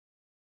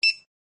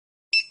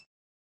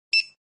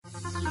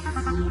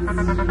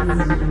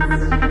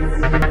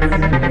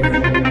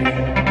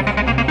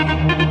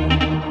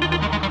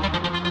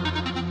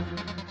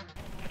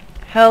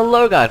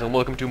Hello guys and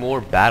welcome to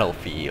more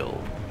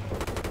Battlefield.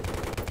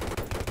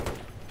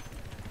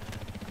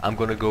 I'm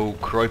gonna go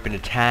creep in a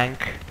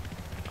tank.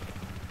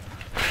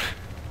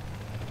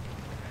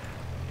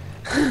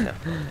 No.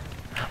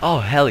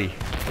 Oh, heli.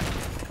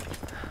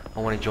 I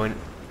wanna join.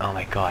 Oh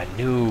my god,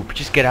 noob.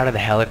 Just get out of the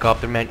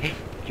helicopter, man.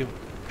 You're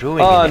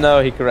ruining it. Oh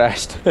no, he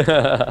crashed.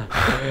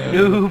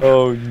 Noob.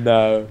 Oh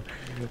no.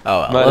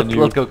 Oh,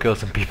 let's go kill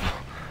some people.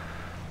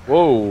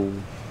 Whoa.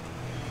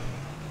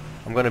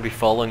 I'm gonna be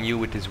following you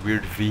with this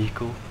weird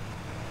vehicle.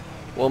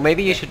 Well,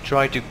 maybe you should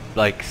try to,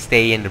 like,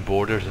 stay in the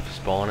borders of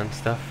spawn and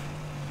stuff.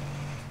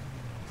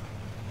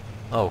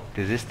 Oh,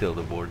 this is still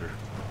the border.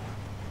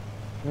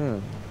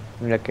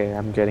 Okay,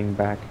 I'm getting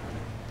back.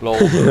 Lol.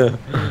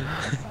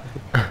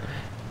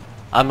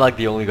 I'm like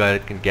the only guy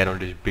that can get on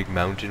this big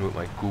mountain with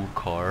my cool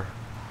car.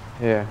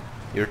 Yeah.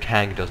 Your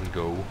tank doesn't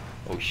go.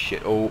 Oh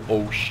shit.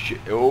 Oh shit.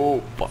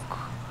 Oh fuck.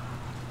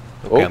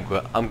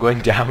 Okay, I'm going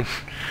down.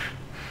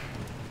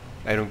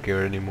 I don't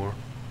care anymore.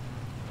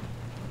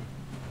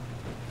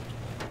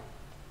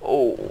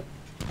 Oh.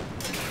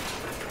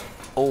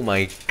 Oh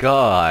my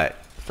god.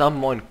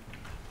 Someone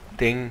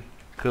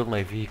killed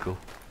my vehicle.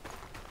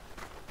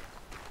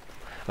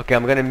 Okay,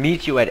 I'm gonna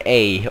meet you at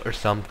A or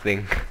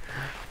something.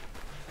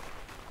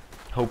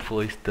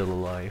 Hopefully still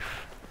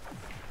alive.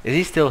 Is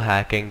he still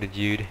hacking, the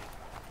dude?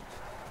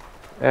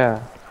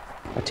 Yeah.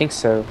 I think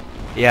so.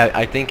 Yeah,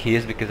 I think he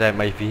is because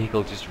my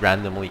vehicle just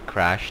randomly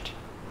crashed.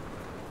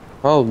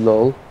 Oh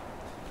lol.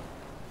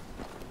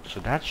 So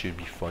that should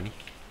be funny.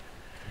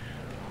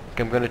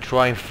 Okay, I'm gonna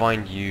try and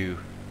find you.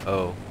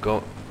 Oh,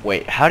 go.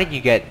 Wait, how did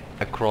you get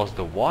across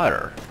the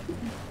water?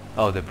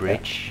 Oh, the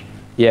bridge.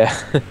 Yeah.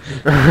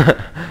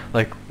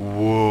 Like,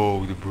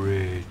 whoa, the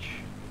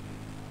bridge.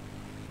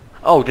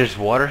 Oh, there's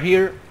water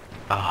here?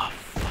 Ah, oh,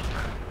 fuck.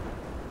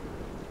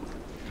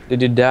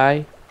 Did you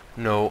die?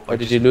 No. Or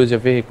did you lose your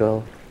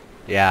vehicle?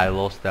 Yeah, I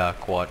lost that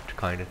quad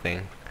kind of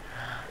thing.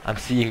 I'm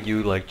seeing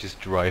you, like, just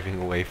driving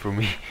away from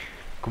me.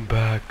 Come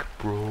back,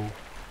 bro.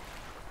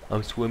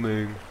 I'm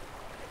swimming.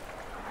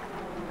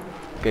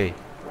 Okay.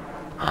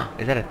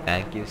 Is that a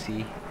tank you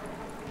see?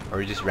 Or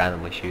are you just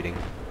randomly shooting?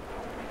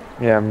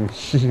 Yeah, I'm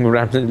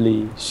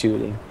randomly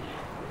shooting.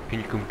 Can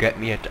you come get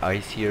me at the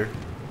ice here?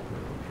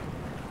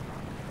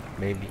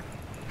 Maybe.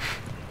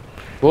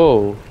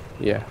 Whoa.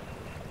 Yeah.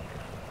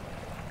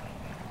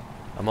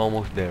 I'm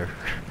almost there.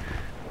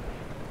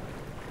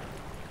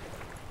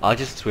 I'll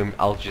just swim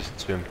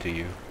to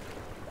you.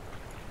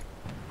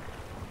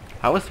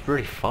 I was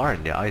pretty far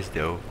in the ice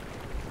though.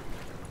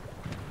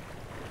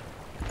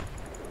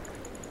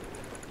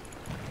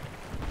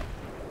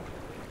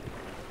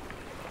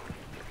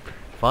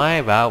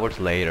 Five hours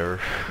later.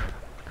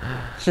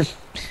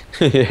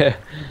 Yeah.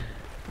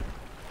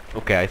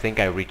 Okay, I think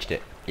I reached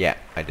it. Yeah,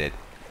 I did.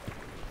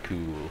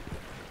 Cool.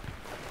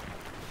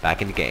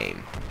 Back in the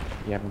game.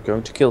 Yeah, I'm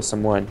going to kill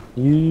someone.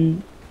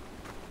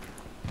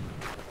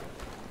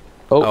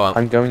 Oh,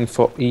 I'm going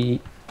for E.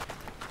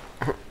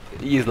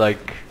 He's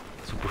like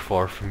super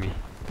far from me.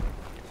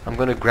 I'm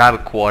gonna grab a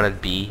quad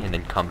at B and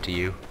then come to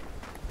you.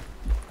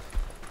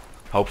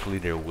 Hopefully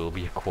there will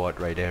be a quad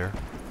right there.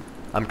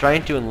 I'm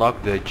trying to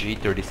unlock the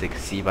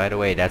G36C, by the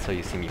way. That's how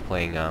you see me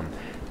playing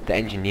the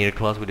engineer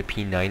class with the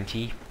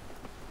P90.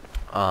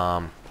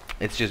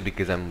 It's just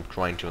because I'm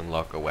trying to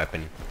unlock a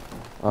weapon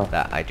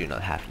that I do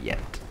not have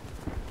yet.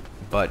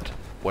 But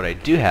what I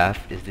do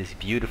have is this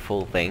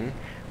beautiful thing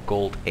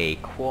called a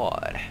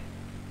quad.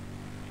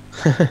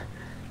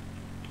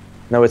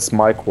 No, it's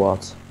my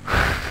quad.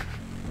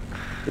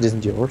 It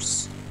isn't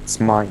yours. It's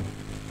mine.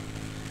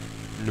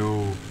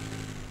 No.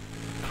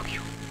 Fuck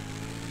you.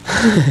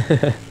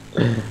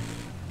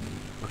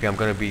 Okay, I'm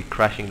gonna be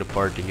crashing the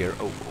party here.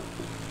 Oh.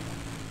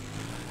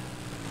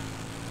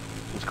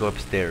 Let's go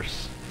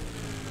upstairs.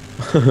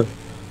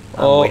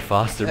 I'm way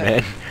faster,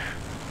 man.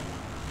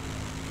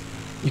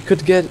 You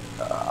could get...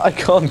 I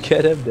can't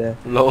get up there.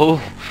 Lol.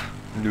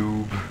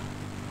 Noob.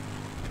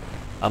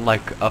 I'm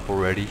like up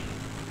already.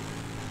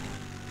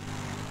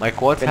 My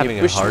quad's having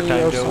a hard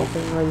time though.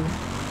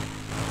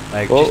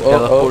 Like just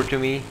teleport to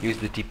me, use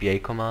the TPA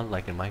command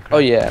like in Minecraft. Oh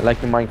yeah,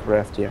 like in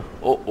Minecraft, yeah.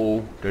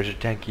 Oh, there's a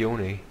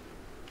tankione.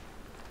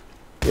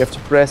 You have to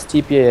press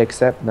TPA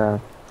accept now.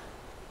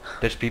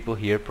 There's people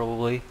here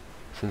probably,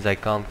 since I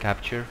can't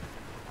capture.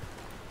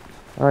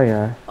 Oh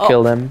yeah,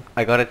 kill them.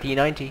 I got a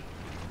T90.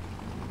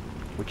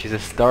 Which is a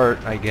start,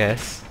 I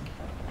guess.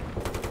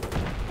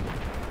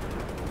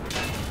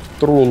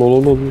 Oh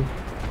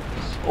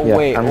yeah,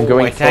 wait, I'm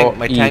going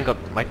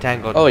my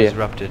tank got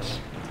disrupted.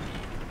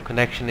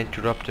 Connection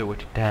interrupted with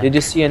the tank. Did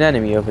you see an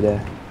enemy over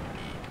there?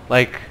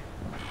 Like,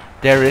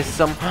 there is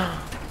some.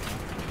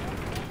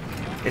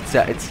 It's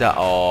a.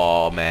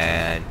 Oh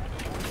man,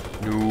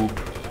 noob.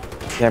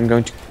 Yeah, I'm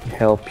going to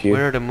help you.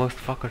 Where are the most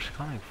fuckers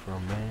coming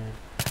from, man?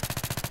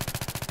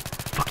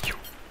 Fuck you.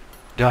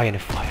 Die in a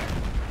fire.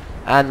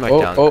 And my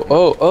tank.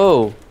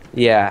 Oh.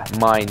 Yeah,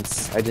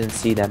 mines. I didn't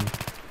see them.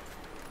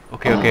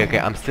 Okay.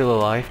 I'm still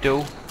alive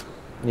though.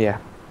 Yeah.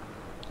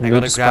 I Go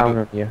gotta to grab spawn a,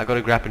 on you. I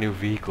gotta grab a new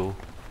vehicle.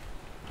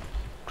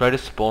 Try to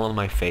spawn on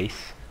my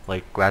face,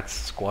 like grad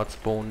squad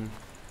spawn.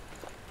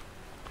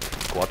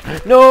 Squad.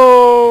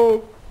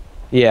 No!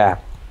 Yeah.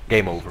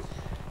 Game over.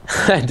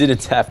 I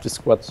didn't have to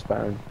squad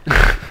spawn.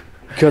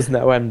 Because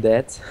now I'm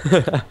dead.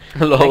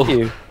 Lol. Thank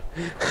you.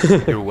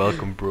 You're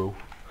welcome, bro.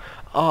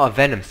 Ah,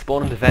 Venom.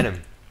 Spawn on the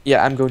Venom.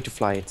 Yeah, I'm going to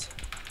fly it.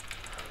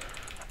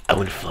 I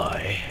wanna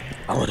fly.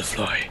 I want to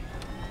fly.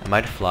 I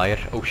might fly it.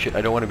 Oh shit!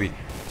 I don't want to be.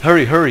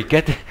 Hurry!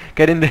 Get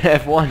in the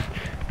F1.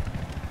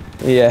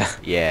 Yeah.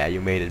 Yeah, you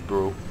made it,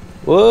 bro.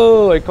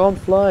 Whoa, I can't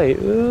fly.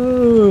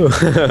 Ooh.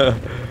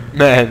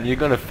 Man, you're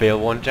gonna fail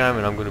one time,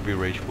 and I'm gonna be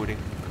rage quitting.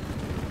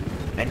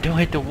 And don't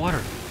hit the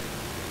water.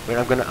 Wait,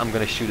 I'm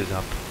gonna shoot us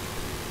up.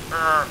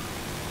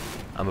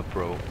 I'm a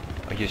pro.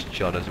 I just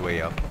shot us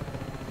way up.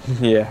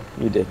 Yeah,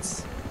 you did.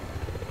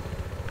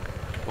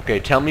 Okay,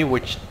 tell me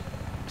which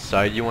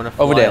side you wanna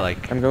fly. Over there.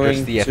 Like, I'm there's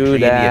going the to F3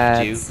 that.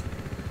 and the F2.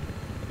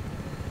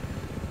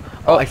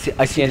 Oh, I see an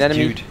this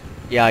enemy. dude.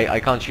 Yeah, I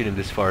can't shoot him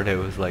this far. That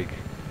was like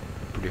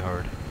pretty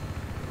hard.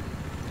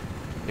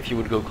 If you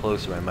would go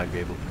closer, I might be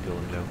able to kill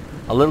him though.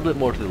 A little bit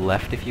more to the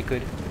left, if you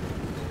could.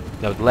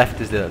 No, the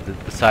left is the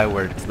side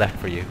where it's left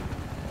for you.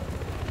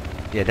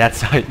 Yeah, that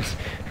side.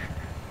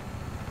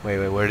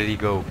 Wait, where did he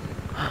go?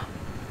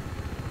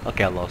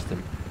 Okay, I lost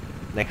him.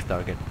 Next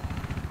target.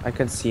 I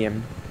can see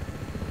him.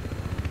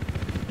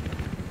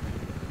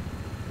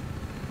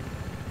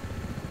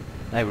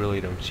 I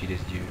really don't see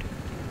this dude.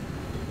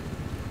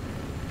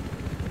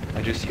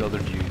 I just see other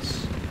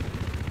dudes.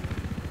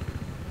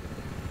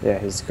 Yeah,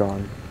 he's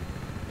gone.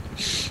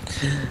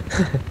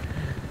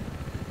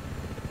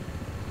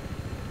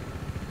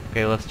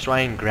 Okay, let's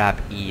try and grab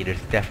E.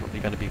 There's definitely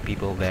gonna be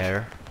people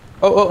there.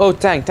 Oh,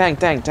 tank.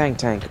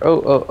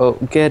 Oh,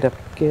 get up.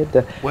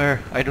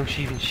 Where? I don't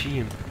even see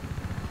him.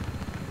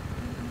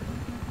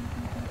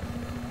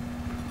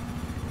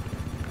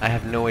 I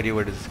have no idea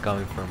where this is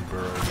coming from,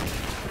 bro.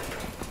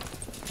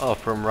 Oh,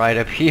 from right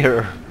up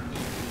here.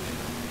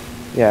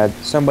 Yeah,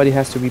 somebody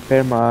has to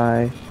repair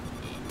my...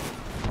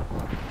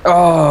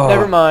 Oh!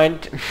 Never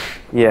mind.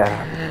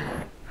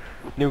 Yeah,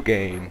 New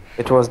game.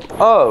 it was...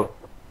 Oh!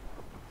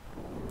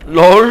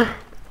 LOL.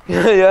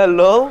 Yeah,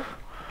 lol.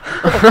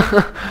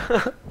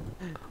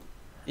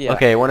 Yeah,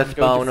 Okay, wanna I'm going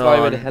spawn to fly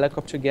with on... a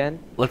helicopter again.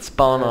 Let's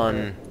spawn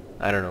on...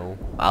 I don't know,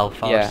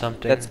 Alpha or Yeah,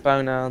 something. let's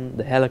spawn on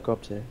the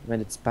helicopter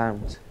when it's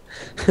spawned.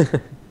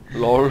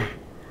 LOL.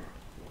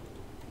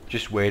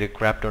 Just wait a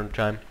crap ton of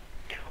time.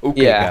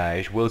 Okay, Yeah,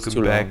 guys, welcome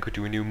too back long.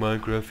 to a new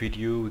Minecraft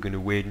video. We're gonna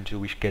wait until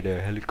we get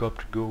a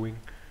helicopter going.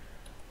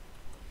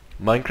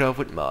 Minecraft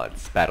with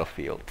mods,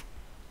 Battlefield.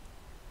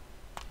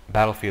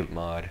 Battlefield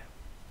mod.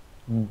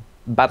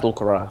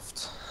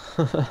 Battlecraft.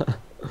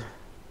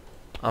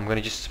 I'm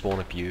gonna just spawn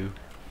up you.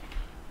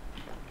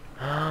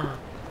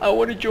 I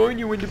wanna join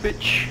you in the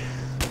bitch.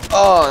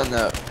 Oh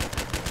no.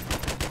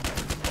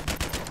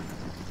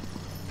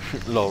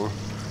 Lol.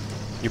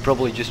 You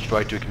probably just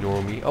tried to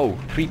ignore me. Oh,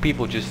 3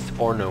 people just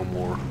or no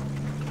more.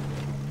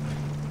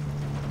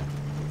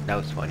 That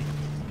was funny.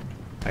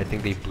 I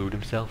think they blew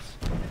themselves.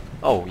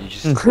 Oh, you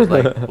just was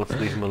like, let's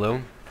leave them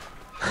alone.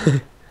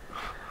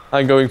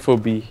 I'm going for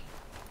B.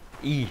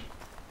 E.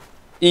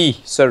 E,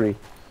 sorry.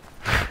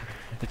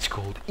 It's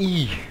called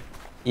E.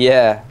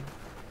 Yeah.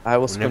 I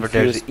was Whenever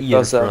there's confused an E in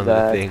because front of of the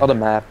that thing. other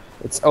map.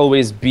 It's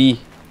always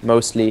B,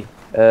 mostly.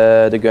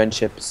 The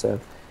gunship, so...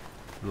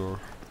 No.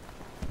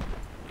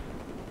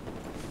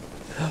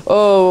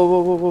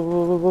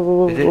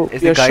 Oh,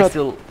 Is the guy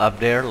still up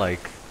there? Like,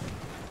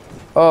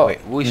 Oh, wait,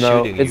 who's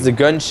no, shooting it's you?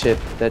 the gunship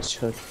that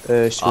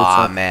shoots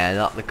Ah up. man,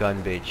 not the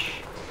gun bitch.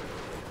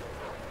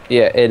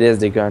 Yeah, it is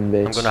the gun,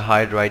 bitch. I'm gonna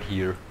hide right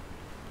here.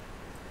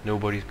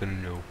 Nobody's gonna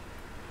know.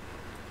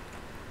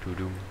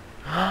 Doo-doom.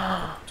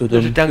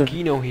 There's a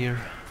tankino here.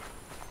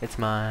 It's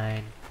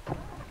mine.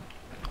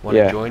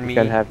 Wanna join me? You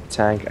can have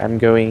tank. I'm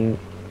going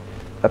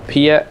up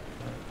here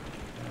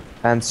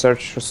and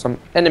search for some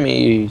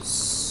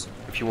enemies.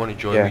 If you wanna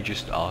join Yeah. me,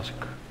 just ask.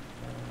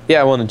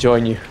 Yeah, I want to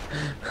join you.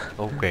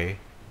 Okay.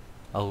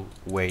 I'll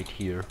wait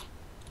here.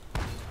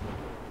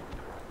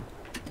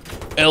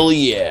 Hell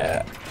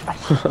yeah.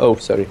 Oh,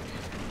 sorry.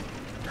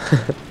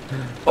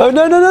 Oh,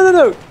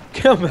 no.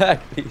 Come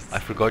back, please. I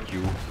forgot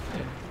you.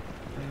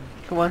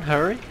 Come on,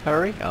 hurry.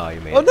 Oh,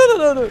 you made Oh,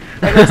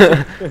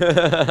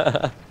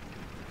 it.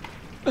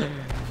 no.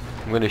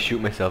 I'm gonna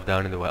shoot myself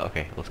down in the well.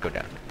 Okay, let's go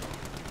down.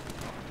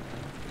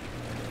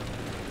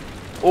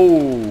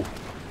 Oh!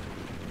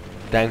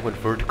 Tank went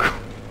vertical.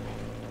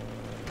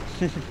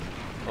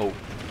 Oh,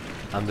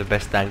 I'm the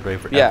best tank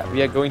driver ever. Yeah,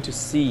 we are going to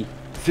C.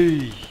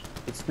 C.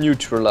 It's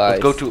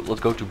neutralized. Let's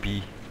go to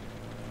B.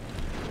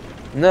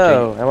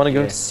 No, Okay, I want to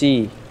go yeah. to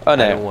C. Oh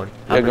no, I don't want.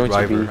 we are I'm the going to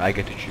driver. B. I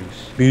get to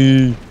choose.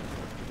 B.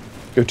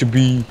 Go to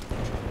B.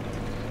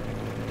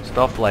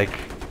 Stop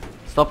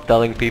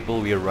telling people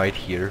we are right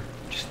here.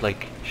 Just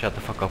like shut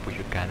the fuck up with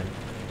your cannon.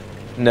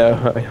 No,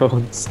 I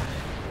won't.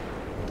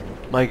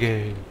 My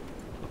game.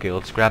 Okay,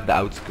 let's grab the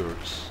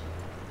outskirts.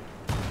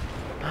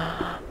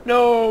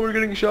 No, we're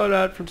getting shot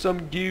at from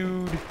some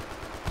dude.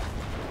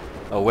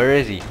 Oh, where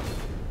is he?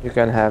 You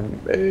can have.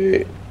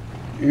 You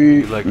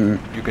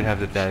can have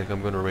the tank.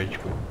 I'm gonna rage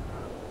quit.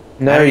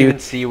 No, I don't you even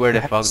see where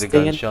the have fuck to the stay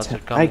in gunshots are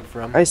ta- coming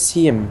from. I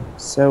see him.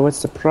 So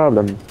what's the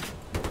problem?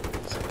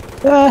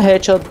 Ah,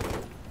 headshot.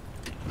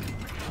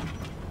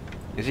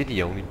 Is he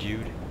the only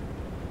dude?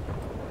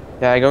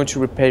 Yeah, I'm going to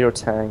repair your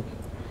tank.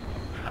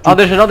 Oh,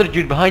 there's another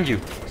dude behind you.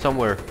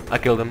 Somewhere. I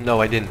killed him. No,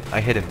 I didn't.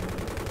 I hit him.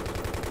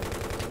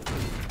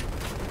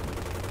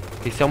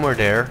 He's somewhere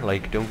there.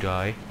 Like, don't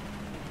die.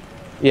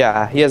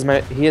 Yeah, he is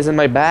in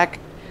my back.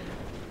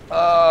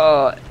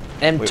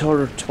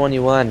 mTOR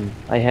 21.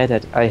 I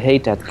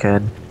hate that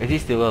gun. Is he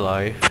still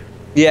alive?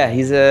 Yeah,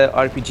 he's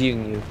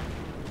RPGing you.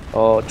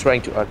 Or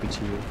trying to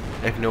RPG you.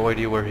 I have no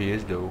idea where he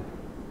is though.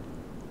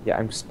 Yeah,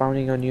 I'm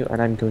spawning on you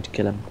and I'm going to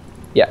kill him.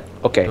 Yeah,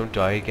 okay. Don't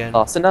die again.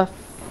 Fast enough.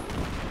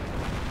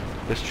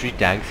 There's 3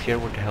 tanks here.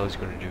 What the hell is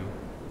he gonna do?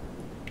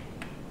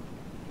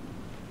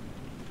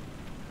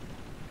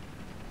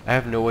 I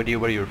have no idea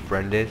where your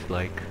friend is.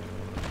 Like,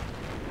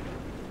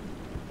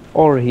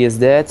 Or he is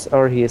dead,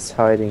 or he is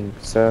hiding,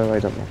 so I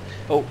don't know.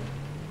 oh,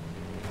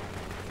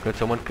 could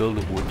someone kill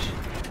the woods?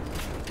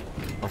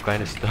 I'm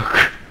kind of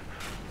stuck.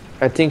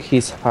 I think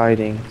he's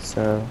hiding,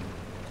 so...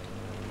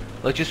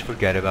 Let's just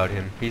forget about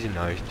him. He's a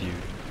nice dude.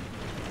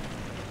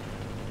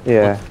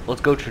 Yeah,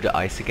 Let's go through the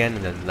ice again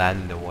and then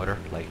land in the water.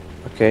 Like,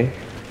 okay.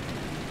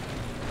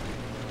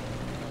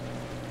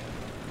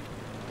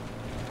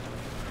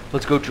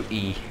 let's go to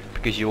E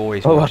because you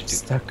always Oh, want I'm to.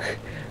 stuck.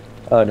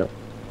 Oh no.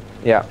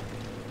 Yeah,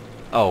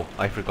 Oh,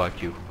 I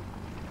forgot you.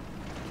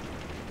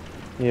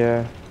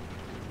 yeah.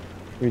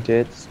 We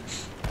did.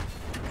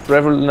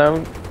 Forever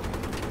alone.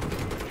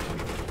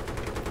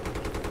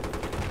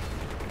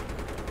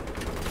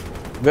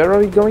 Where are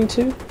we going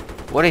to?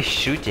 What is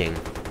shooting?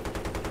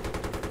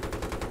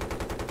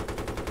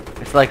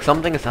 It's like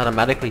something is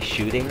automatically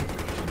shooting.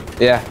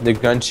 Yeah, the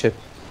gunship.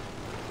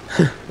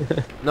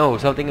 No,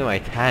 something in my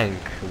tank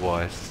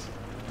was.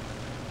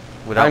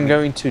 Without I'm me-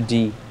 going to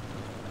D.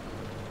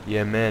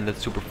 Yeah, man,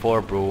 that's super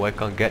far, bro. I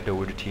can't get there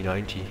with a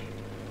T90.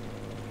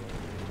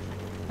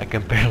 I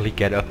can barely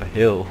get up a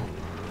hill.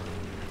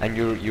 And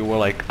you were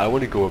like, I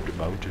want to go up the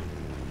mountain.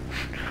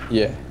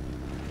 Yeah.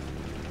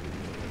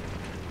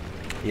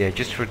 Yeah,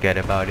 just forget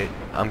about it.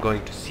 I'm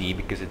going to C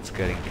because it's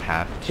getting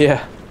capped.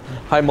 Yeah.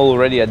 I'm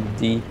already at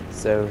D,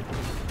 so...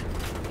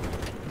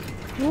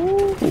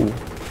 Ooh.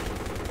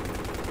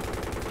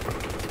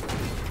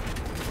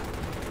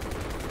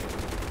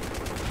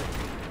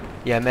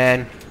 Yeah,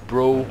 man,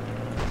 bro.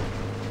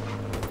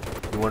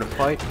 You wanna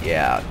fight?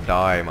 Yeah,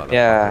 die, motherfucker.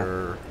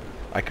 Yeah.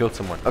 I killed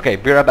someone. Okay,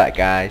 be right back,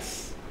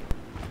 guys.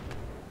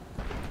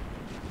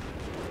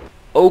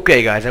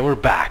 Okay, guys, and we're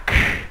back.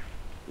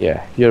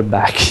 Yeah, you're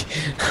back.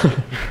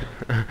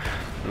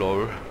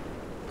 Lol.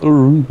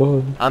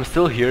 I'm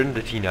still here in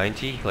the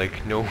T90.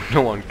 Like, no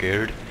one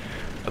cared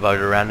about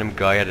a random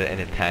guy in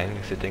a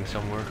tank sitting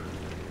somewhere.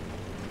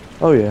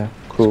 Oh yeah,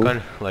 cool. It's kind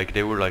of like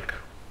they were like,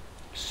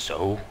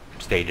 so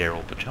stay there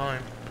all the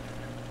time.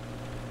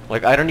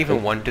 Like, I don't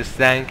even want this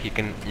tank. You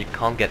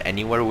can't get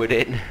anywhere with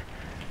it.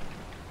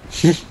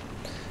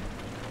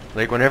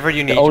 Like, whenever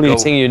you need The only to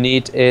go thing you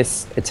need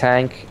is a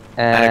tank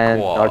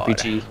and quad.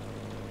 RPG.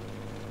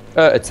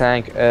 A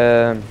tank,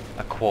 a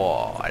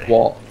quad,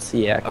 quads,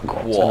 yeah, a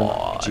quads and an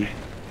quad, RPG.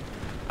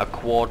 a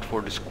quad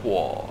for the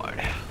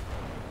squad,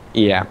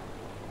 Yeah,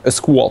 a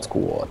squad.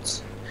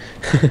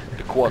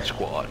 the quad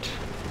squad,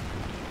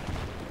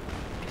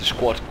 the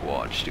squad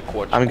squad, the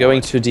quad. I'm squad.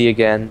 going to D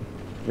again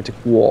with the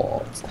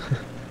quads.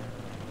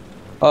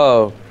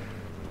 Oh,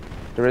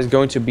 there is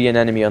going to be an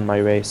enemy on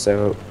my way,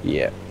 so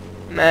yeah.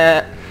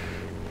 Nah.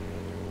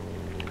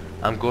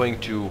 I'm going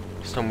to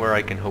somewhere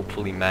I can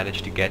hopefully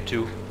manage to get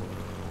to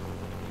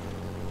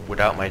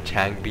without my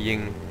tank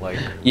being like.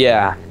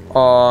 Yeah.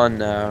 Oh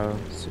no.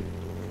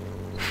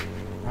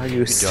 Are you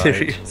died.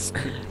 serious?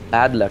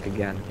 Bad luck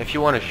again. If you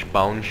want to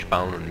spawn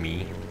on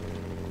me.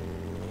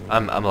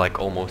 I'm like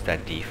almost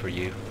at D for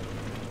you.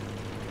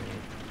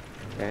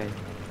 Okay.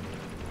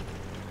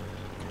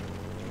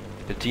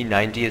 The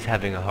T90 is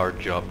having a hard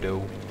job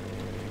though.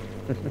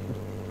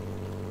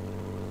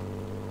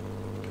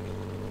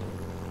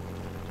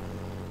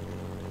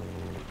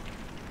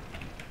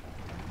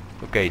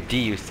 Okay, D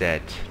you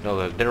said.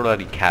 No, they're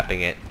already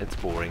capping it. It's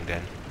boring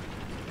then.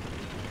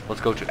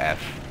 Let's go to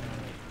F.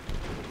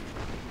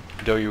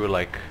 Though you were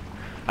like,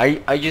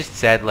 I just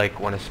said like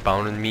wanna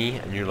spawn on me,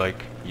 and you're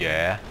like,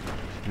 yeah.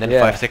 And then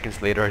Yeah. 5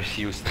 seconds later I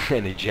see you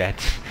in a jet.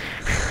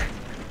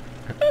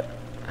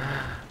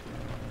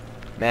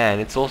 Man,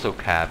 it's also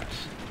capped.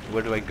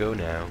 Where do I go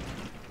now?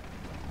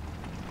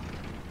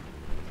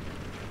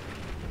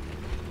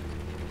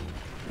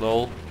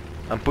 Lol.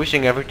 I'm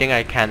pushing everything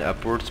I can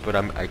upwards, but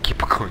I keep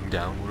going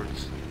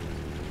downwards.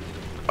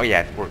 Oh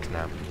yeah, it works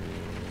now.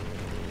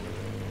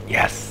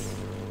 Yes!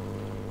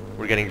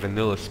 We're getting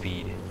vanilla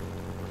speed.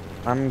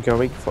 I'm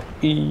going for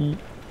E.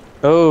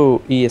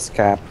 Oh, E is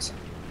capped.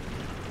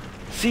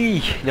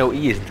 C! No,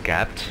 E isn't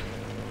capped.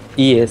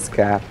 E is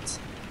capped.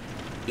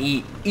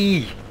 E.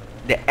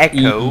 The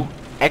echo.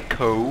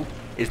 Echo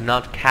is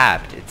not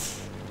capped.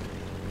 It's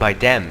by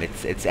them.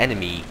 It's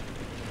enemy.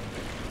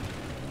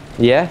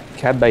 Yeah,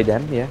 capped by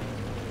them, yeah.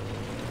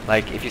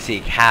 Like, if you say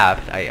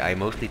capped, I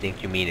mostly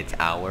think you mean it's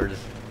ours.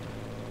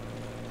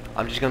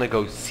 I'm just gonna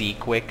go C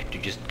quick to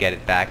just get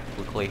it back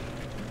quickly.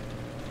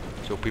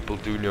 So people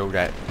do know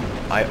that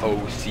I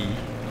owe C.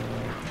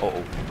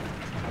 Uh-oh.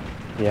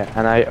 Yeah,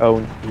 and I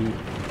own E.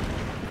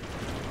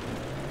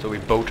 So we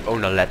both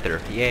own a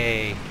letter.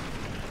 Yay!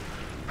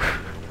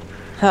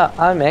 Ha,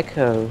 I'm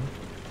Echo.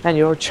 And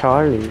you're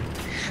Charlie.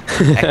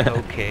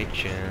 Echo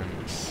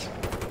Kitchens.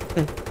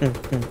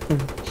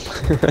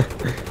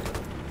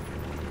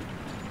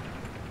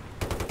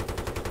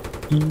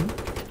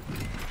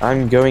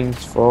 I'm going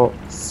for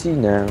C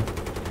now.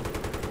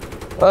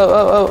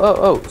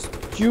 Oh,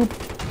 stupid.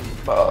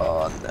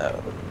 Oh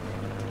no.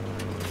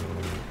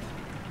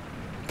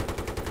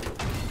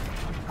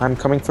 I'm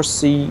coming for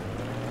C.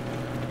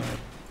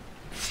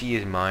 C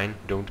is mine.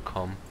 Don't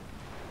come.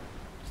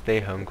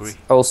 Stay hungry.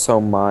 Also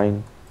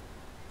mine.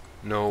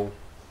 No.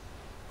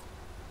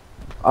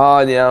 Oh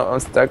yeah, I'm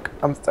stuck.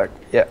 I'm stuck.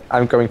 Yeah,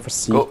 I'm going for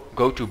C.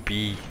 Go to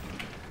B.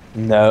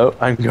 No,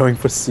 I'm going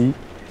for C.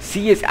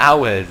 C is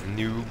ours,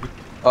 noob.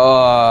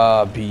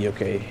 B,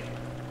 okay.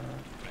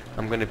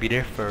 I'm gonna be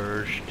there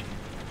first.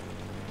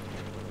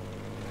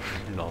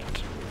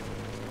 Not.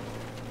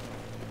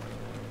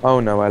 Oh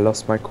no, I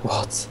lost my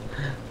quads.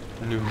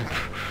 Noob.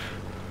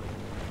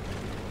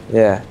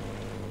 Yeah.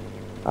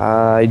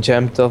 I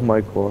jumped off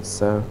my quads,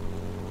 so...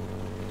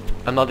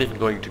 I'm not even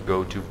going to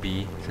go to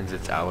B since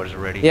it's ours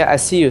already. Yeah, I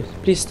see you.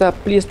 Please stop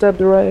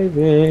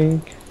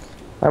driving.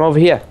 I'm over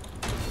here.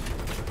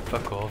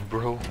 Fuck off,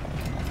 bro.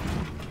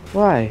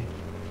 Why?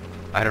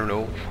 I don't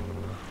know.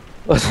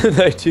 What did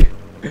I do?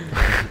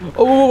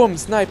 Oh, I'm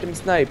sniped.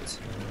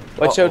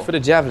 Watch out Uh-oh. for the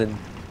javelin.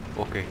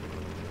 Okay.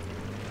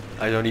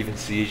 I don't even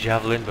see a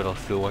javelin, but I'll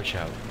still watch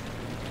out.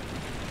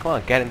 Come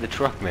on, get in the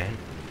truck, man.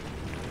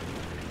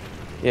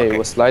 Yeah, Okay. it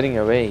was sliding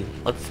away.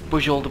 Let's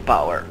push all the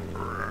power.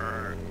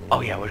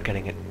 Oh yeah, we're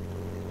getting it.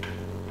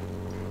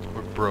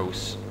 We're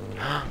bros.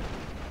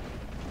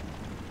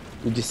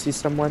 Did you see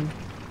someone?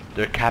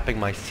 They're capping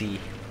my C.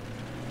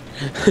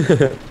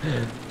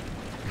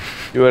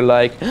 You were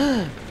like,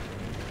 oh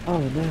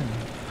no.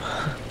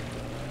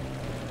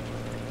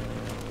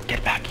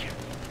 Get back here.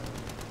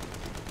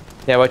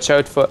 Yeah, watch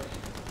out for...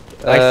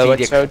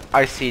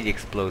 I see the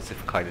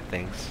explosive kind of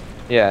things.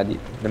 Yeah,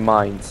 the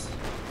mines.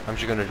 I'm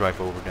just gonna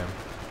drive over them.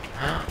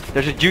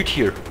 There's a dude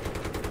here.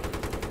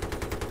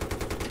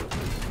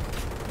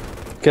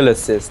 Kill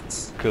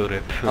assists. Kill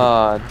rip.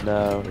 Oh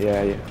no,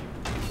 yeah.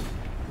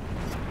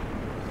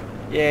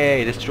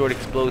 Yay, destroyed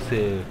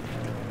explosive.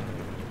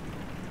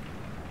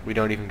 We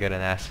don't even get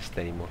an assist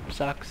anymore.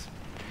 Sucks.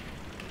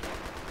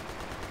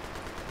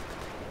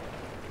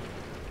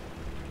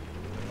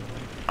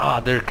 Ah,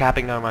 they're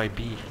capping on my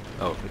B.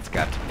 Oh, it's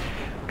capped.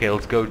 Okay,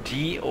 let's go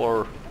D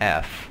or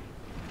F.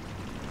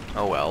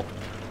 Oh well.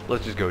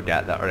 Let's just go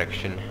that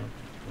direction.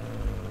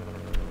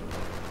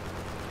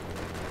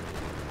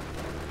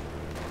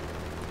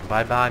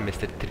 Bye bye,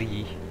 Mr.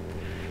 Tree.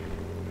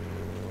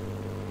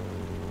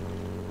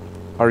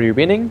 Are you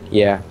winning?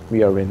 Yeah,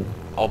 we are winning.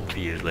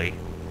 Obviously.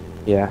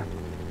 Yeah.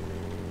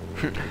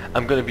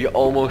 I'm gonna be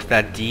almost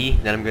at D,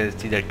 then I'm gonna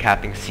see they're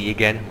capping C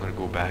again. I'm gonna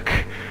go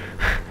back.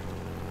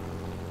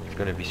 It's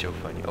gonna be so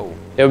funny. Oh.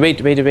 Yeah,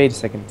 wait a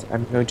second.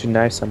 I'm going to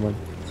knife someone.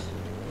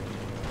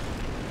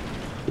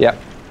 Yeah,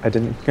 I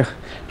didn't.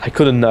 I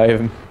couldn't knife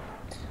him.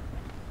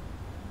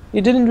 You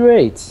didn't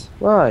wait.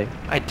 Why?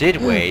 I did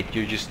wait,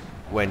 you just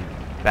went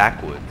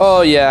backwards.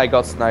 Oh yeah, I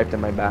got sniped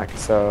in my back,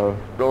 so...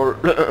 Or,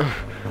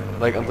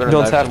 like, I'm gonna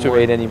don't knife have to someone.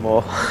 wait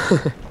anymore.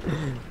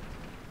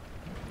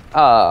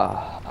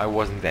 Ah. I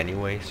wasn't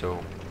anyway,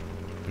 so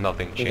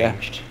nothing Yeah.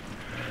 changed.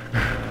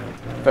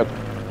 Fuck.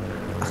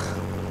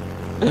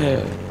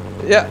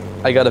 Yeah,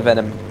 I got a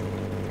venom.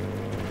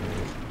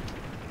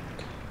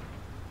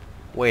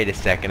 Wait a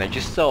second, I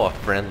just saw a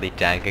friendly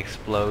tank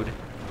explode,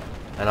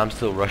 and I'm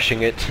still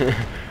rushing it.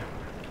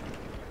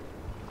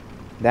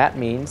 That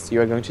means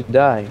you are going to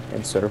die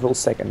in several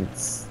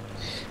seconds.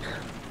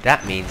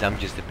 That means I'm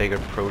just a bigger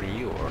pro than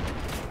you are.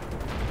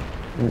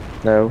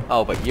 No.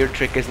 Oh, but your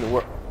trick isn't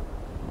work.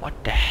 What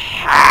the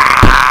heck?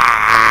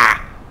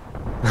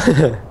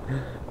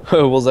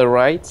 Was I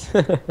right?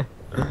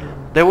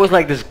 There was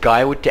like this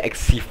guy with the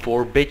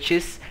XC4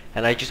 bitches,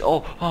 and I just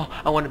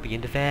I want to be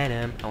in the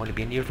Venom. I want to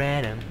be in your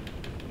Venom.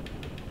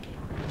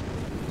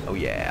 Oh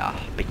yeah,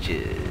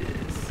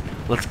 bitches.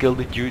 Let's kill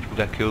the dude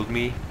that killed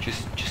me.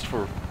 Just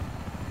for,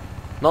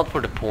 not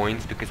for the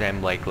points because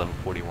I'm like level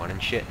 41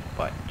 and shit,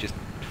 but just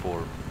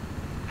for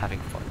having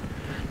fun.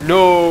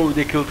 No,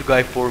 they killed the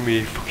guy for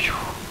me. Fuck you.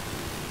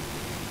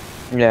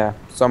 Yeah,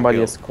 somebody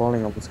Kill. is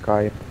calling on the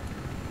sky.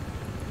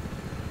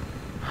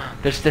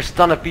 There's a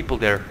ton of people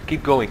there.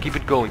 Keep going, keep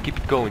it going, keep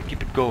it going,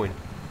 keep it going.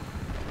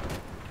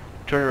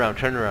 Turn around,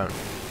 turn around.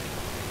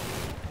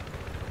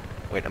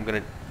 Wait, I'm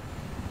gonna...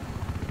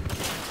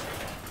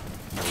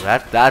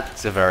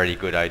 That's a very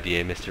good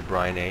idea, Mr.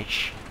 Brian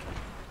H.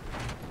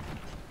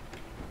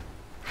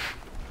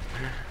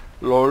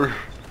 Lol.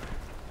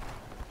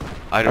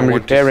 I don't I'm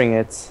want repairing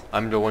it. I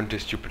don't want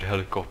this stupid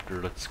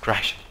helicopter. Let's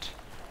crash it.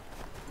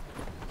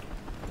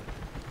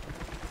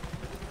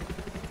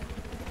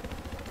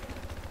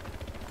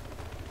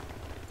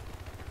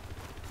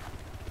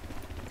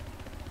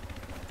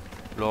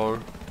 Lol.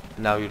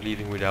 Now you're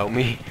leaving without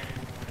me.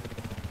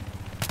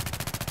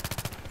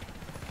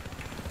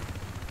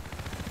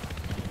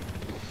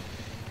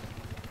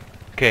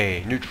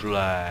 Okay,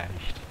 neutralized.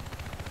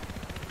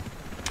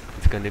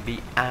 It's gonna be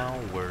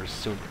hours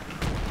soon.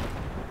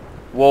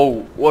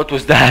 Whoa, what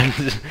was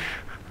that?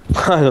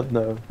 I don't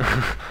know.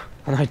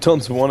 And I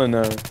don't wanna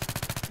know.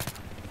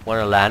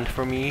 Wanna land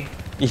for me?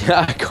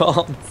 Yeah, I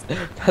can't.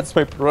 That's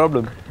my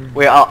problem.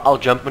 Wait, I'll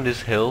jump on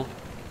this hill,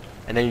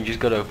 and then you just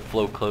gotta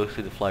fly close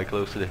to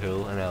the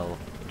hill, and I'll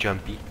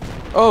jumpy.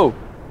 Oh!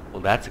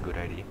 Well, that's a good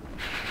idea.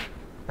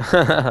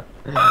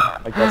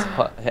 I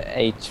got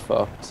H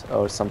fucked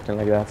or something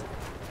like that.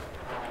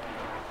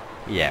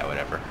 Yeah,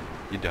 whatever.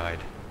 You died.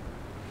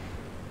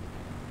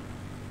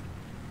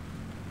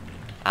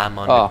 I'm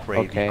on the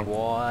crazy okay.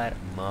 quad.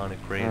 I'm on a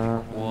crazy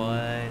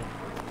quad.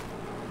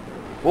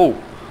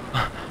 Whoa!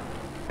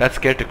 That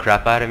scared the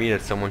crap out of me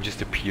that someone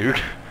just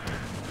appeared.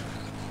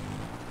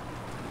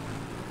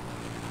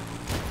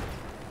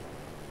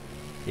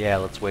 Yeah,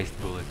 let's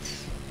waste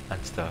bullets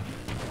and stuff.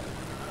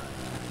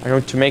 I'm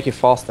going to make it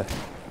faster.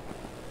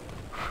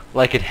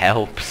 Like it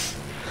helps.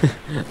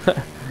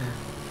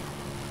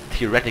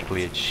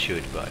 Theoretically it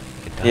should, but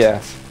it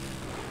doesn't.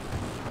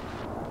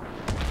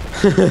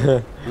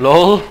 Yeah.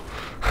 LOL?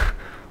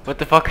 What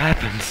the fuck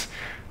happens?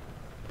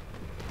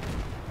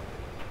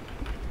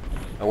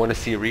 I want to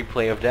see a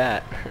replay of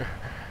that.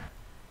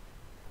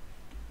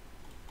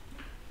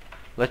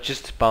 Let's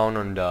just spawn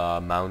on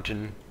the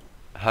mountain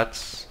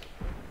huts,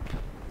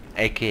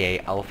 aka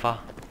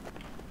Alpha.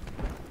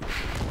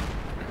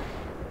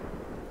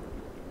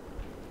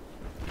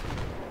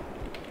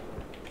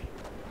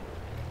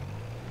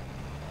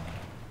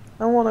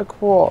 I want a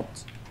quad.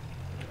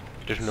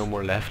 There's no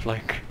more left,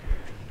 like,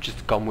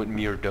 just come with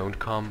me or don't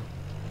come.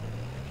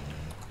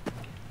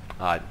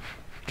 Ah,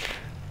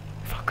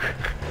 fuck.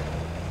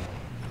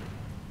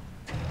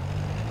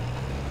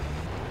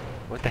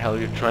 What the hell are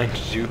you trying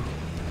to do?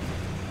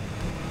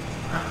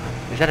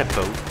 Is that a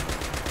boat?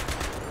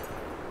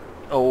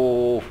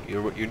 Oh,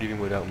 you're leaving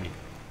without me.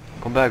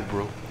 Come back,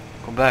 bro.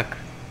 Come back.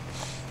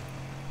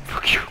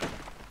 Fuck you.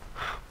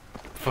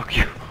 Fuck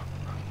you.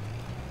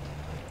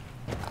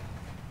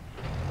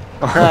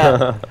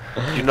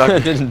 You're not.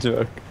 It didn't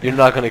work. You're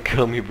not gonna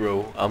kill me,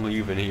 bro. I'm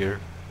leaving here.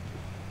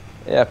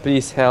 Yeah,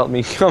 please help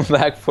me. Come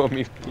back for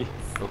me, please.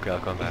 Okay, I'll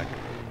come back.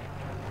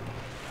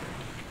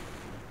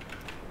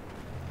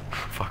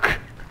 Fuck.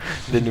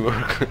 Didn't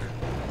work.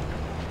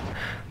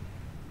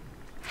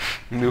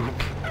 Noob.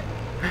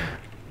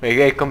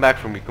 Hey, come back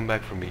for me. Come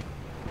back for me.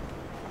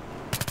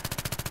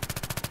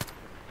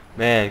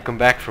 Man, come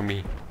back for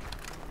me.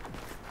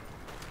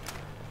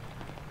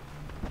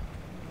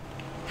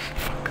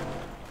 Fuck.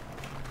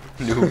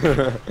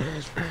 Noob.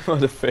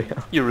 What a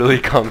fail. You really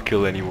can't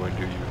kill anyone,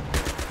 do you?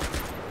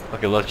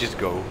 Okay, let's just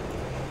go.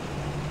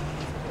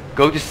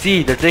 Go to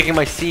C. They're taking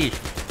my C.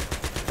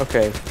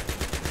 Okay.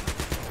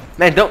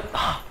 Man, don't.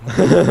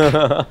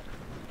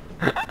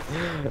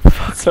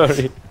 Fuck.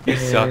 Sorry. You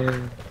suck.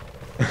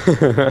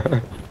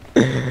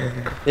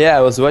 Yeah,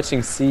 I was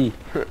watching C.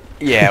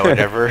 Yeah,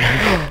 whatever.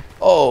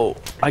 Oh,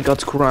 I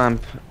got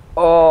cramp.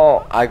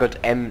 Oh. I got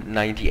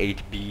M98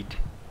 beat.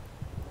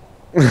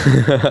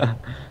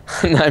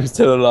 And I'm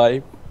still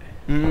alive.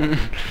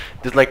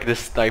 There's like this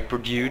sniper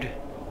dude.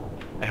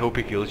 I hope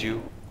he kills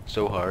you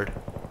so hard.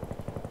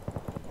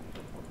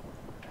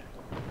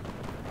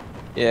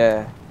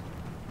 Yeah.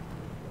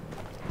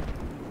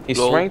 He's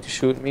Lol. trying to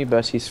shoot me,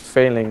 but he's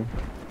failing.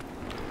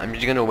 I'm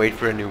just gonna wait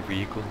for a new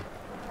vehicle.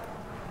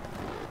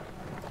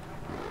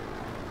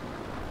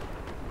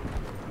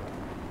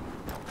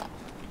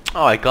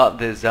 Oh, I got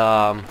this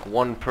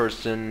one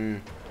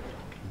person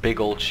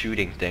big old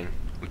shooting thing,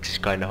 which is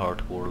kinda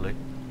hardcore like.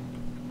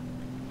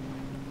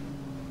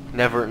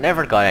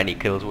 Never got any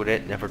kills with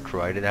it, never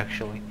tried it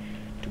actually,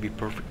 to be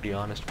perfectly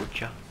honest with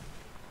ya.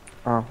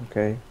 Oh,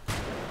 okay.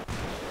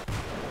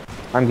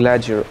 I'm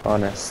glad you're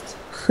honest.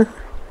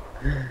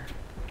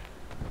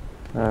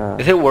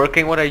 Is it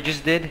working what I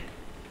just did?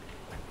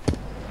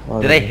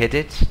 Well, Did I hit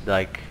it?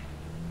 Like,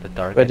 the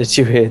target? where did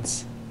you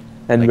hit?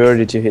 And Like where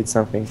did you hit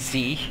something?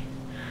 C?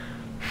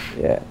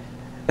 Yeah.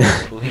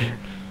 Hopefully.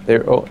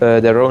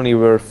 There only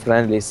were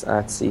friendlies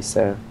at sea,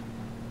 so.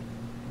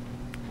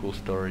 Cool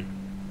story.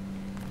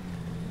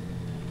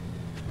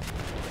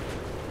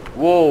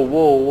 Whoa,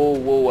 whoa, whoa,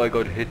 whoa, I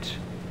got hit.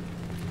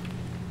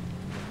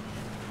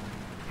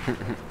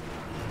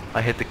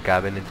 I hit the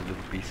cabin into a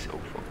little piece. Oh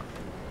fuck.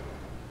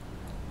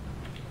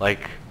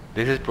 Like,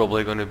 this is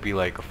probably gonna be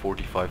like a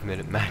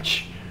 45-minute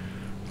match.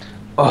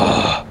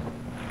 Oh,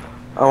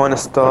 I wanna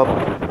stop.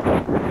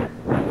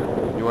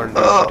 You wanna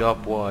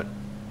stop what?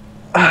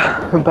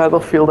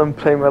 Battlefield and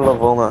play Medal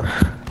of Honor.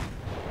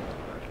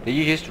 Did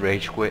you just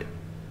rage quit?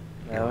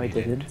 No, I you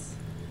didn't. didn't.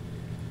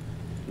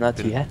 Not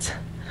Didn't- yet.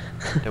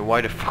 Then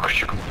why the fuck are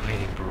you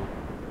complaining, bro?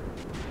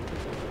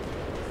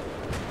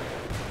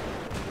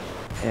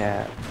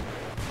 Yeah.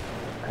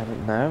 I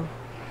don't know.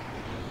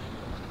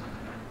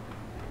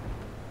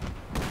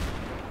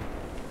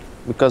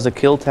 Because the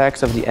kill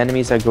tags of the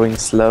enemies are going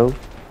slow.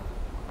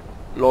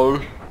 LOL.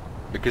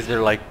 Because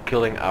they're like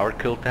killing our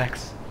kill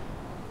tags.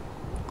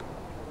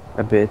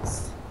 A bit.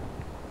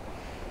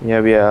 Yeah,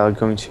 we are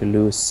going to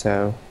lose,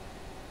 so...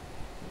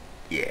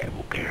 Yeah,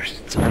 who cares?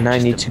 It's And I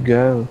just need to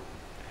go.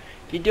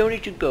 You don't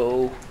need to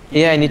go.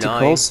 Yeah, I need to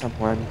call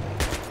someone.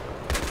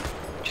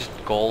 Just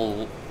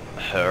call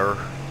her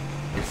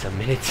in some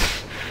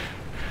minutes.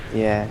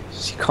 Yeah,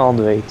 she can't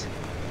wait.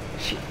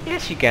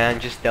 Yes, you can.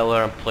 Just tell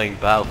her I'm playing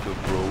Battlefield,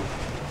 bro.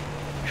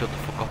 Shut the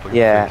fuck up.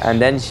 Yeah, and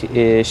then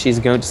she's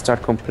going to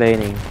start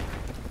complaining.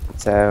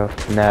 So,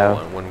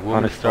 no. When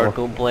women start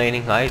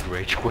complaining, I'd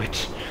rage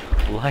quit.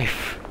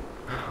 Life.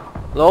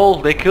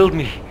 LOL, they killed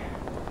me.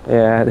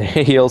 Yeah,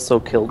 he also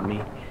killed me.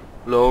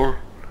 LOL.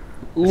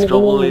 It's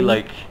probably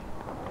like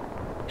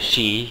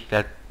she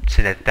that's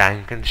in a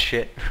tank and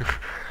shit.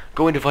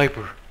 Go into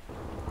Viper.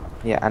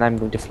 Yeah, and I'm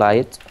going to fly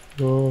it.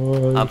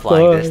 I'm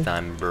flying this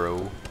time,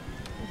 bro.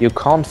 You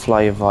can't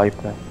fly a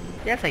Viper.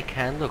 Yes, I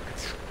can. Look,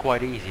 it's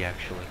quite easy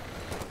actually.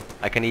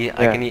 I can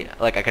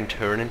I can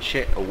turn and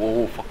shit. Oh,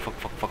 whoa,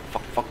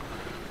 fuck.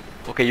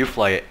 Okay, you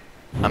fly it.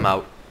 I'm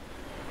out.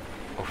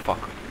 Oh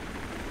fuck.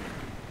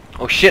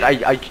 Oh shit,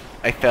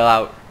 I fell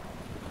out.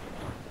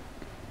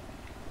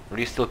 Are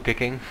you still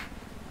kicking?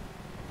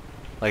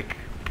 Like,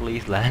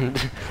 please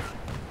land.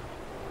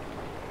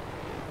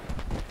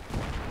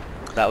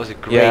 That was a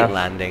great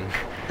landing.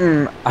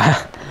 The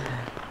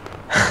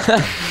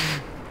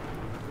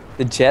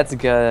jet's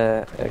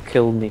gonna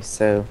kill me,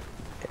 so...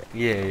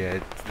 Yeah,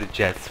 it's the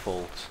jet's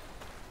fault.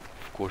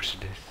 Of course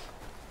it is.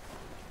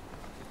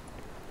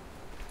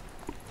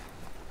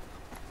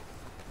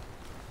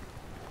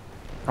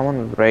 I want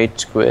to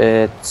rage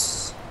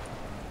quit.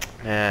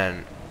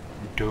 Man,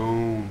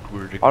 don't.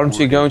 Aren't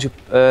you going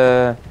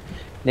to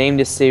name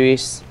this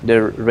series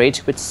the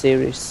Rage Quit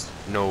series?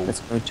 No.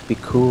 That's going to be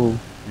cool.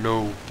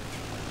 No.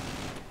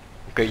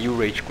 Okay, you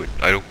rage quit.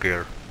 I don't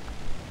care.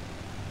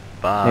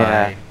 Bye.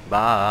 Yeah.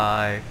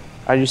 Bye.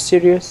 Are you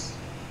serious?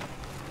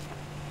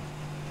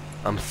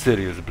 I'm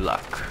serious,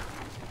 Black.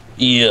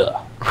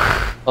 Yeah.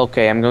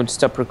 Okay, I'm going to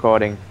stop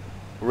recording.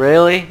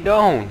 Really?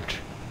 Don't.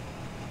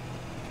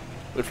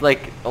 It's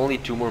like only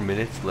 2 more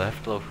minutes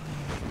left, of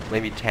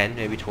maybe 10,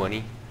 maybe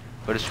 20,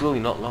 but it's really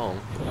not long.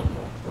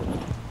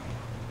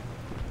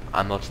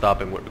 I'm not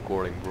stopping with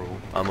recording, bro.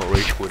 I'm not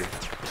rage quitting.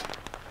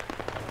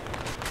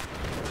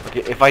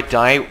 Okay, if I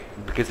die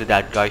because of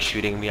that guy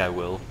shooting me, I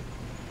will.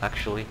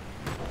 Actually.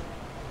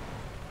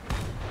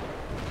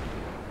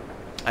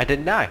 I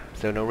didn't die,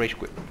 so no rage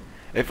quit.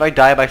 If I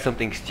die by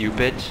something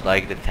stupid,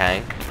 like the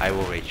tank, I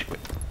will rage quit.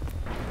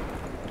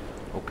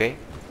 Okay?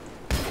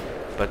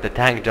 But the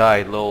tank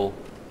died, lol.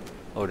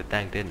 Oh, the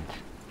tank didn't.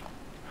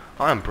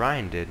 Oh, and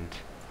Brian didn't.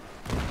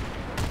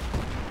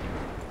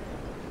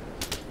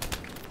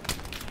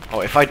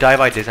 Oh, if I die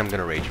by this, I'm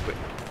gonna rage quit.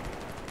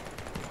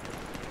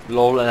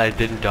 Lol, and I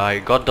didn't die.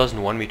 God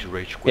doesn't want me to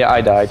rage quit. Yeah,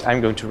 I died.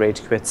 I'm going to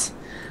rage quit.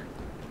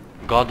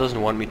 God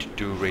doesn't want me to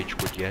do rage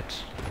quit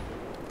yet.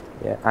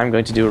 Yeah, I'm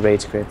going to do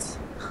rage quit.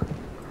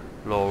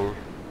 Lol.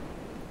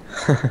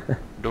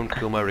 Don't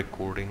kill my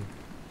recording.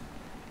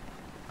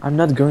 I'm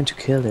not going to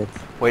kill it.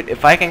 Wait,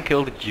 if I can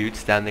kill the dude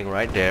standing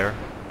right there,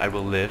 I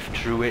will live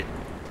through it.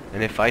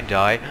 And if I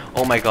die,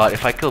 oh my god,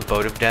 if I kill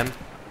both of them,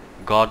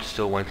 God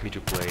still wants me to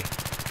play.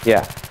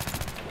 Yeah.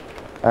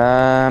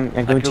 I'm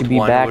going to be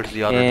back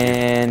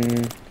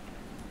in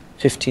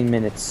 15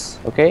 minutes,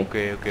 okay?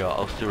 Okay,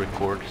 I'll still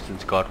record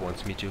since God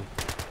wants me to.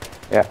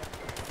 Yeah.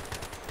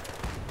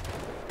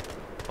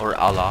 Or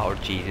Allah, or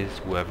Jesus,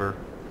 whoever.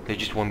 They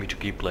just want me to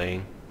keep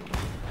playing.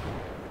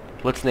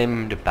 Let's name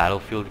him the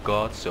Battlefield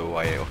God, so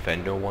I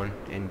offend no one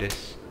in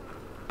this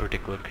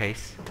particular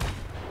case.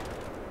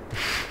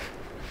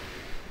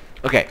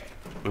 Okay,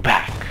 we're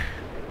back.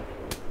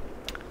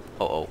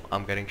 Oh,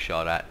 I'm getting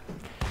shot at.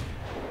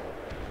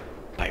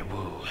 By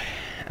who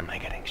am I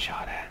getting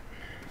shot at?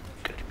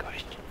 Good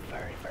question.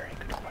 Very, very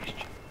good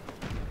question.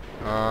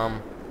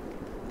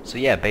 So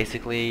yeah,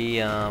 basically,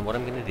 what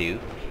I'm gonna do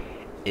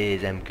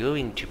is I'm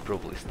going to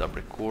probably stop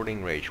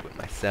recording Rage with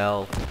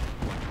myself,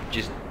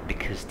 just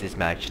because this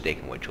match is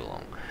taking way too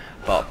long.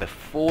 But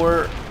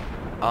before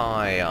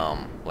I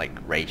like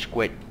rage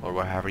quit or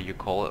whatever you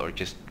call it, or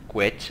just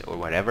quit or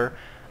whatever,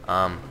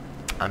 I'm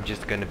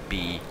just gonna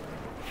be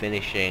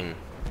finishing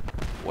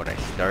what I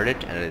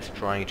started, and it's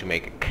trying to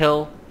make a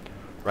kill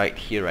right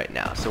here, right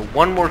now. So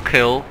one more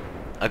kill,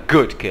 a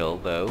good kill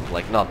though,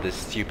 like not this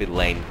stupid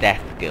lame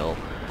death kill,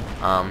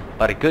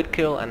 but a good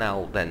kill, and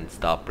I'll then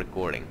stop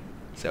recording.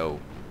 So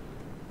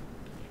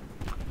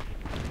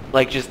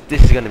like, just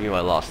this is gonna be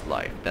my last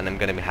life. Then I'm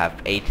gonna have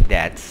 8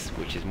 deaths,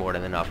 which is more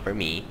than enough for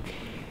me.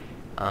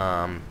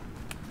 And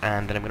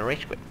then I'm gonna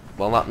rage quit.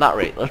 Well, not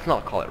rage. Let's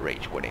not call it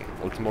rage quitting.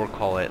 Let's more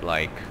call it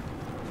like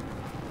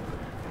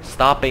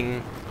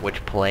stopping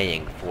with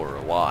playing for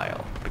a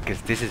while,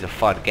 because this is a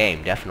fun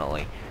game,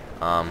 definitely.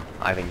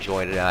 I've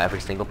enjoyed it,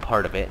 every single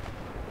part of it.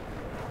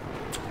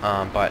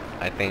 But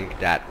I think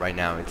that right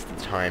now it's the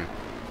time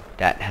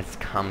that has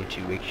come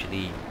to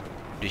actually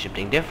do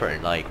something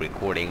different, like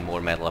recording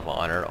more Medal of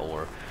Honor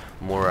or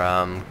more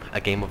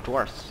a Game of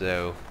Dwarfs.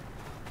 So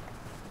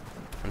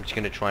I'm just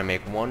gonna try and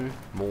make one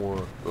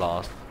more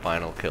last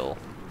final kill,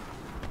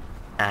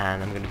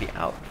 and I'm gonna be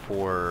out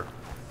for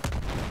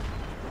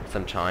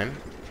some time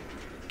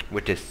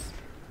with this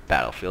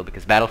Battlefield,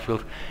 because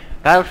Battlefield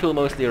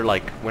mostly are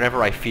like,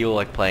 whenever I feel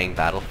like playing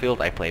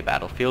Battlefield, I play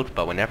Battlefield,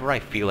 but whenever I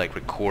feel like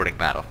recording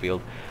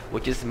Battlefield,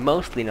 which is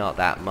mostly not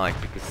that much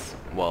because,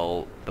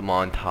 well, the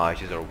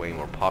montages are way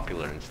more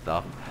popular and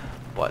stuff,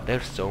 but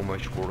there's so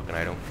much work and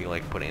I don't feel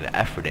like putting the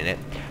effort in it.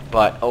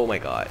 But oh my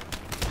god,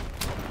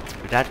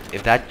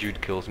 if that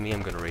dude kills me,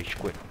 I'm gonna rage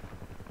quit.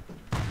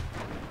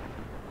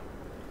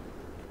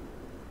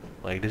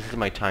 Like, this is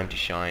my time to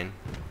shine.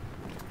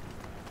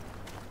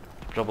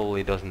 He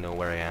probably doesn't know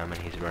where I am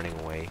and he's running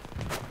away.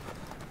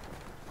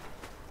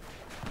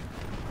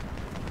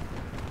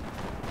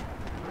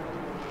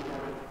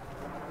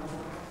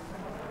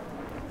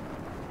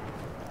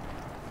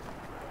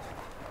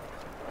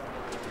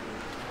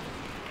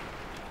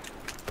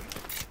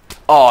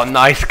 Oh,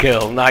 nice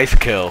kill, nice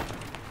kill.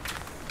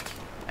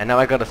 And now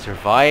I gotta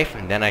survive,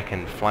 and then I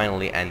can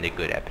finally end a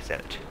good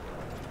episode.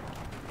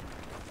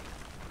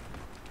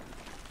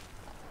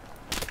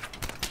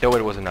 Though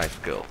it was a nice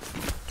kill.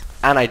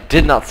 And I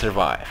did not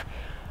survive.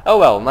 Oh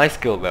well, nice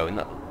kill though.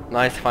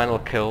 Nice final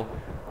kill.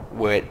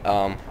 With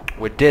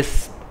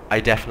this,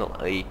 I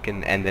definitely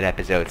can end an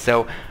episode.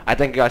 So, I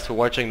thank you guys for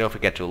watching. Don't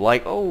forget to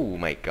like. Oh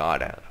my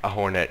god, a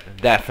Hornet.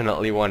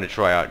 Definitely want to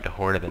try out the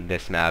Hornet in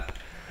this map.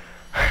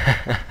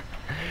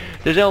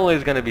 There's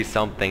always gonna be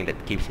something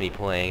that keeps me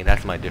playing.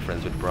 That's my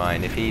difference with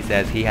Brian. If he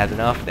says he has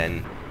enough,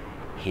 then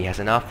he has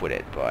enough with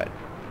it, but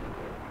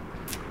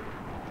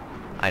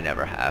I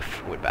never have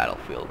with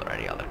Battlefield or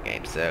any other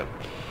game, so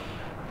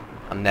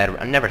I'm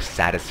never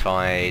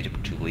satisfied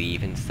to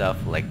leave and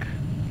stuff. Like,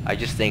 I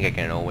just think I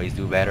can always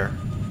do better,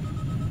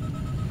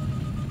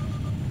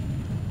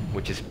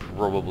 which is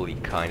probably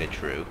kinda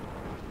true.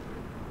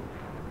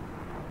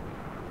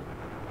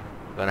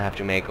 Gonna have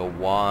to make a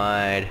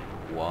wide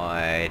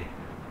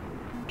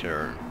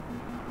turn.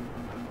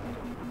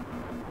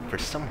 For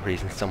some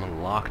reason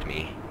someone locked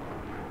me.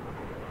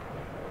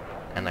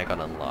 And I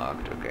got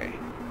unlocked, okay.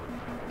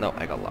 No,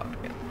 I got locked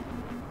again.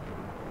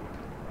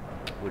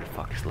 Who the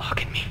fuck is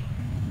locking me?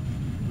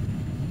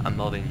 I'm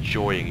not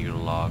enjoying your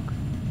lock.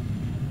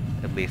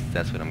 At least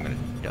that's what I'm gonna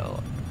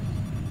do.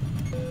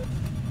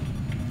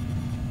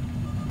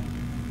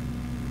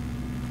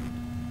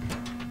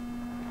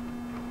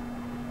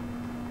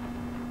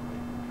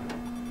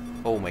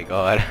 Oh my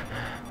god.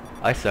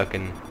 I suck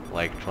in,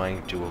 like,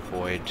 trying to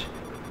avoid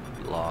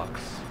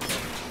locks.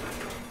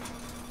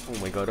 Oh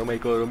my god, oh my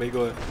god, oh my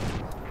god.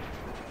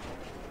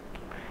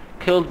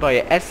 Killed by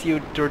a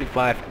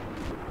SU-35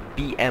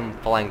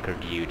 BM flanker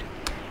dude.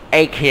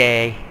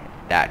 AKA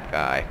that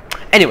guy.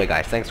 Anyway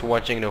guys, thanks for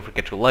watching. Don't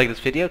forget to like this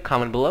video,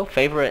 comment below,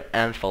 favorite,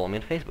 and follow me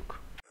on Facebook.